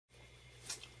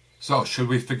So, should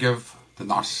we forgive the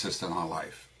narcissist in our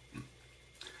life?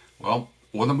 Well,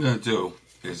 what I'm going to do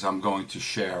is I'm going to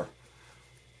share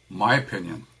my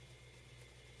opinion,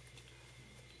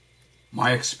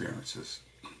 my experiences.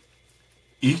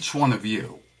 Each one of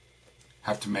you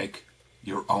have to make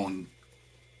your own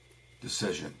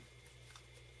decision.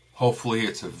 Hopefully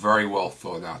it's a very well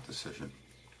thought out decision.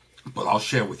 But I'll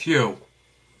share with you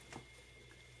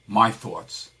my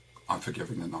thoughts on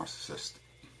forgiving the narcissist.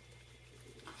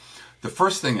 The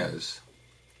first thing is,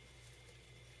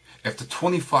 after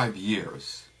 25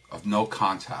 years of no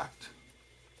contact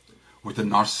with the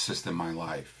narcissist in my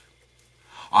life,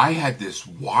 I had this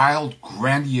wild,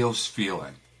 grandiose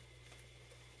feeling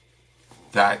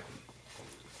that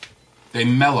they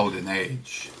mellowed in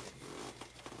age,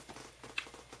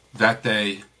 that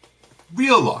they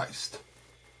realized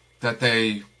that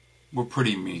they were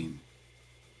pretty mean,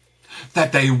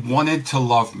 that they wanted to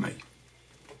love me,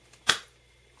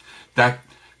 that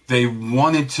they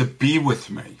wanted to be with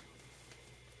me,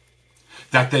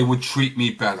 that they would treat me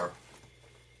better.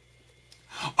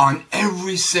 On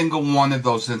every single one of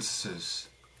those instances,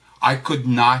 I could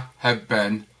not have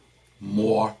been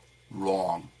more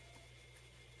wrong.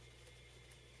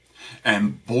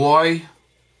 And boy,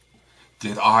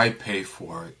 did I pay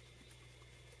for it.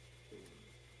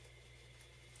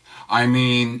 I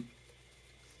mean,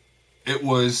 it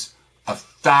was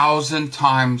 1,000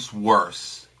 times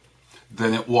worse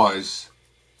than it was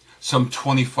some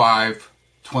 25,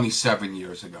 27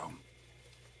 years ago.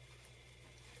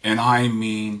 And I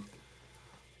mean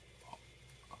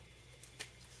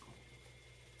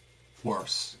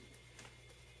worse.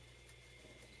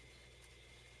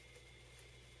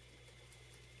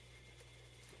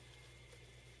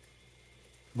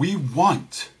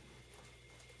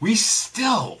 We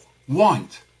still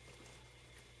want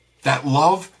that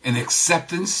love and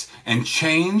acceptance and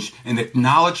change and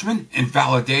acknowledgement and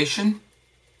validation.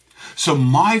 So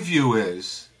my view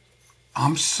is,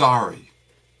 I'm sorry.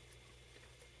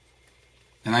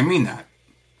 And I mean that.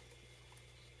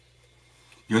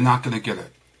 You're not going to get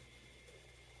it.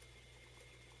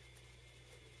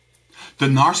 The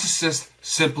narcissist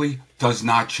simply does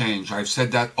not change. I've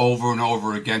said that over and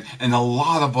over again, and a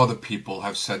lot of other people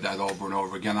have said that over and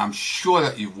over again. I'm sure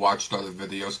that you've watched other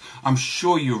videos. I'm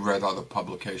sure you've read other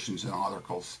publications and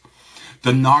articles.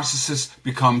 The narcissist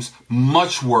becomes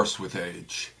much worse with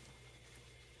age.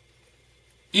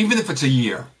 Even if it's a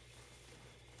year.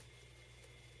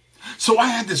 So I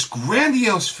had this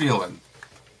grandiose feeling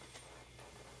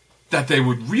that they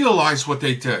would realize what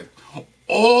they did.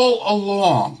 All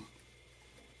along,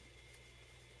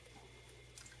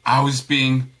 I was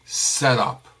being set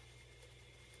up.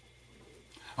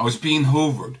 I was being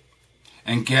hoovered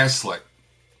and gaslit.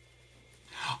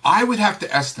 I would have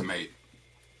to estimate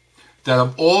that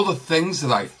of all the things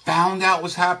that I found out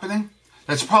was happening,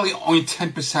 that's probably only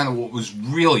 10% of what was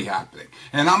really happening.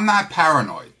 And I'm not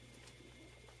paranoid.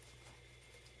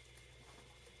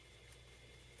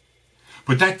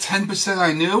 But that 10%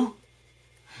 I knew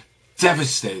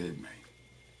devastated me.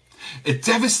 It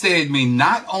devastated me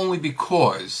not only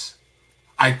because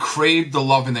I craved the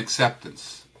love and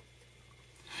acceptance.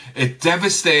 It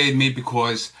devastated me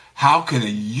because how can a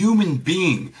human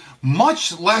being,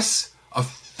 much less a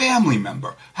family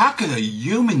member, how can a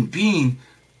human being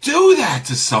do that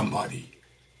to somebody?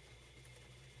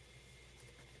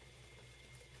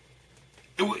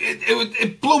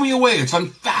 It blew me away. It's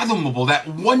unfathomable that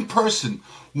one person,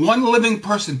 one living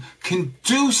person, can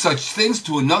do such things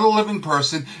to another living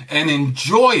person and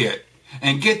enjoy it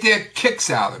and get their kicks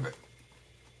out of it.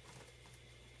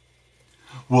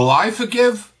 Will I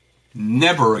forgive?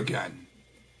 Never again.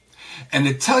 And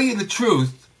to tell you the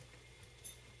truth,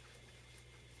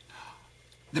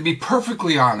 to be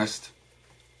perfectly honest,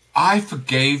 I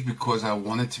forgave because I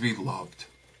wanted to be loved.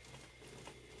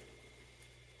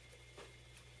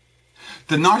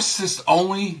 The narcissist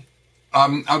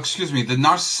the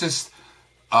narcissist's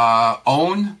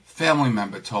own family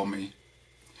member told me,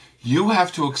 you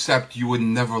have to accept you were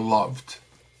never loved.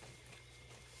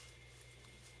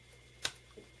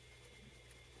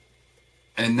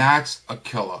 And that's a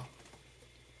killer.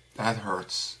 That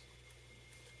hurts.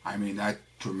 I mean, that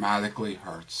dramatically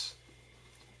hurts.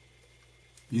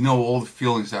 You know all the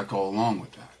feelings that go along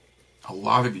with that. A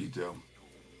lot of you do.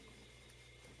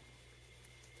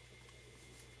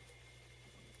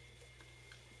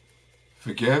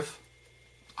 Forgive?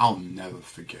 I'll never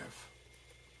forgive.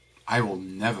 I will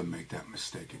never make that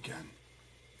mistake again.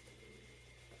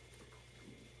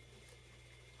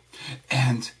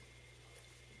 And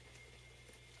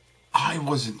I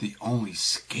wasn't the only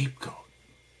scapegoat.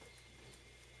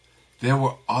 There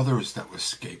were others that were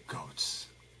scapegoats.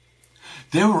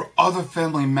 There were other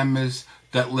family members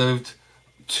that lived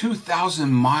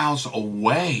 2,000 miles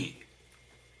away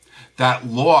that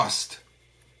lost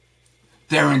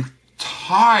their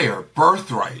entire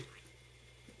birthright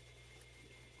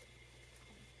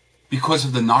because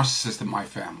of the narcissist in my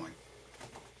family,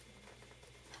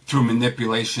 through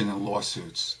manipulation and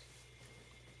lawsuits.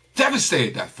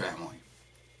 Devastated that family.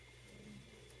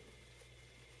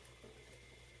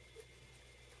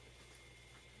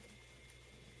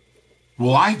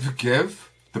 Will I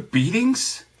forgive the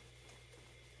beatings?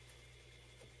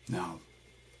 No.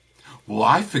 Will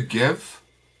I forgive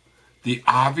the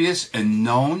obvious and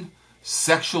known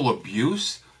sexual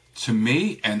abuse to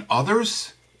me and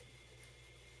others?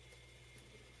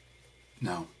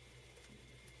 No.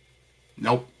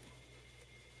 Nope.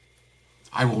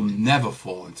 I will never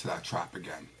fall into that trap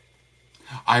again.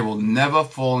 I will never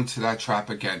fall into that trap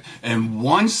again. And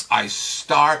once I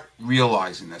start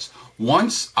realizing this,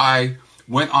 once I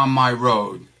went on my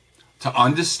road to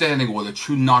understanding what a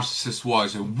true narcissist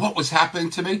was and what was happening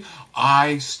to me,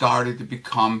 I started to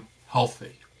become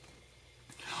healthy.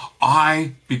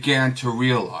 I began to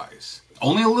realize,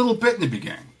 only a little bit in the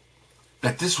beginning,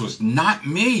 that this was not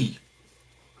me.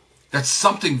 That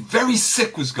something very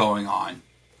sick was going on.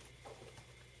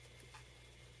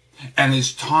 And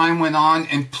as time went on,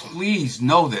 and please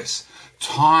know this,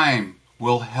 time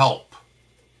will help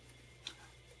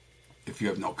if you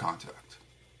have no contact.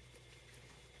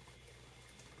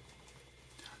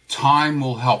 Time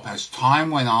will help. As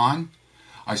time went on,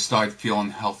 I started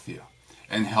feeling healthier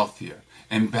and healthier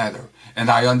and better. And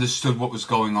I understood what was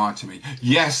going on to me.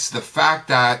 Yes, the fact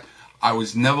that I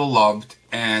was never loved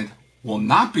and will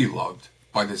not be loved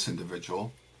by this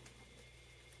individual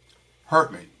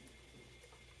hurt me.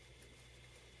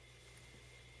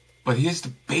 But here's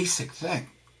the basic thing.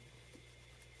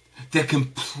 They're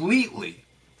completely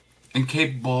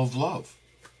incapable of love.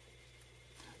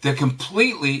 They're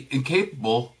completely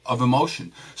incapable of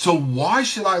emotion. So why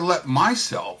should I let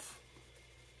myself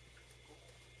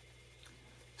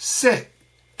sit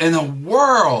in a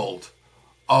world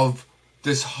of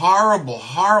this horrible,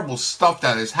 horrible stuff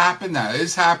that has happened, that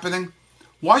is happening?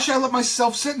 Why should I let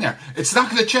myself sit in there? It's not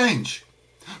going to change.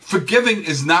 Forgiving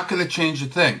is not going to change a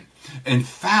thing. In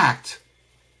fact,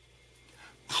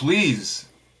 please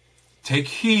take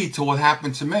heed to what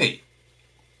happened to me.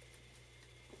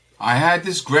 I had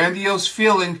this grandiose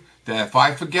feeling that if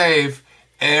I forgave,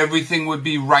 everything would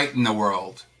be right in the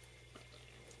world.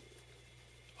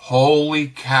 Holy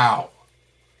cow.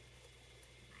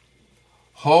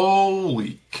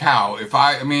 Holy cow.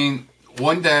 I mean,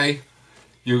 one day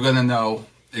you're going to know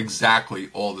exactly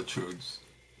all the truths.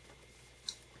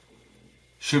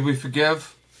 Should we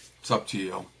forgive? It's up to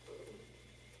you.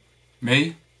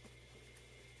 Me?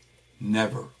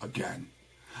 Never again.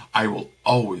 I will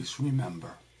always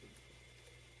remember.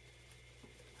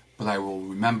 But I will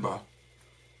remember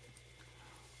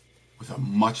with a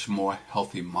much more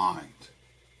healthy mind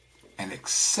and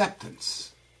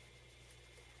acceptance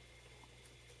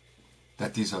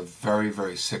that these are very,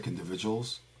 very sick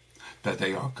individuals, that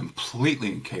they are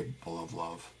completely incapable of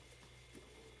love.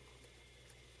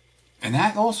 And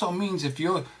that also means if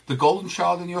the golden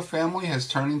child in your family has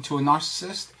turned into a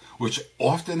narcissist, which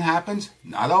often happens,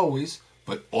 not always,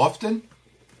 but often,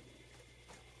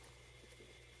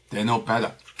 they know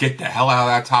better. Get the hell out of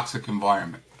that toxic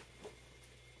environment.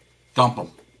 Dump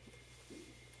them.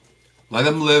 Let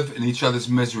them live in each other's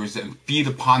miseries and feed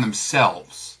upon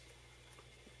themselves.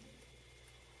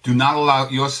 Do not allow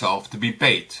yourself to be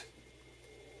bait.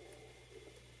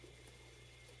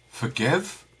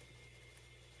 Forgive?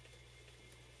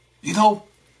 You know,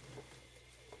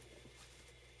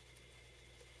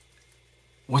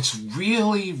 what's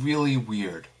really, really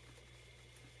weird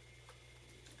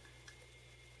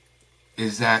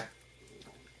is that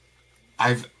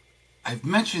I've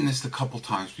mentioned this a couple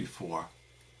times before.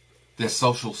 Their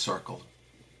social circle.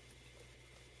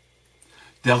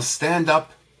 They'll stand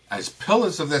up as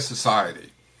pillars of their society.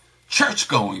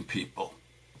 Church-going people.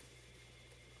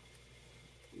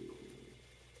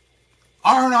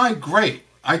 Aren't I great?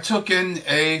 I took in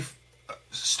a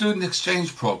student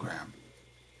exchange program.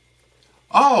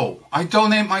 Oh, I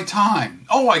donate my time.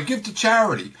 Oh, I give to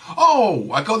charity.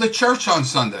 Oh, I go to church on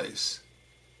Sundays.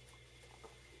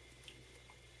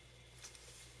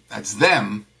 That's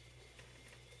them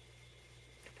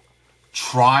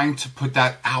trying to put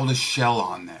that outer shell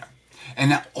on there.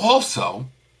 And that also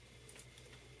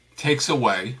takes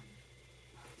away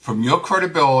from your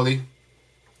credibility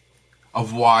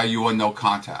of why you are no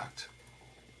contact.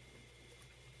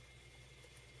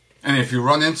 And if you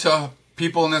run into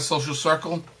people in that social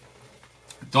circle,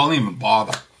 don't even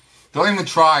bother. Don't even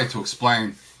try to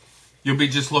explain. You'll be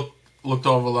just looked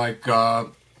over like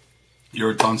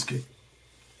you're a Dunsky.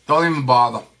 Don't even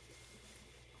bother.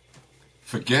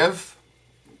 Forgive?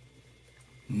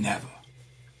 Never.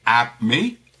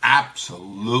 Me?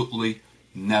 Absolutely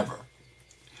never.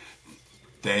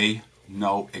 They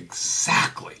know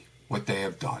exactly what they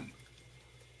have done.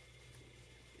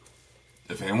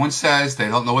 If anyone says they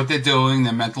don't know what they're doing,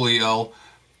 they're mentally ill,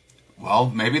 well,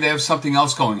 maybe they have something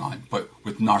else going on. But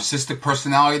with narcissistic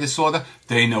personality disorder,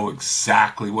 they know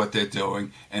exactly what they're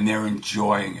doing and they're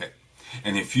enjoying it.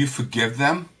 And if you forgive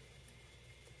them,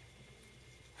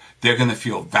 they're going to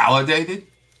feel validated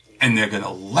and they're going to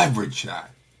leverage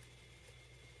that.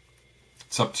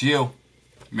 It's up to you.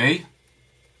 Me?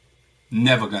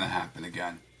 Never going to happen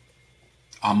again.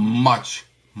 I'm much,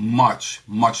 much,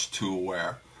 much too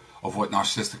aware of what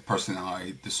narcissistic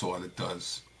personality disorder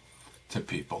does to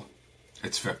people,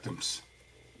 its victims.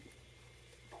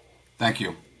 Thank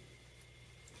you.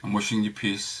 I'm wishing you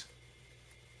peace,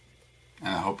 and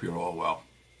I hope you're all well.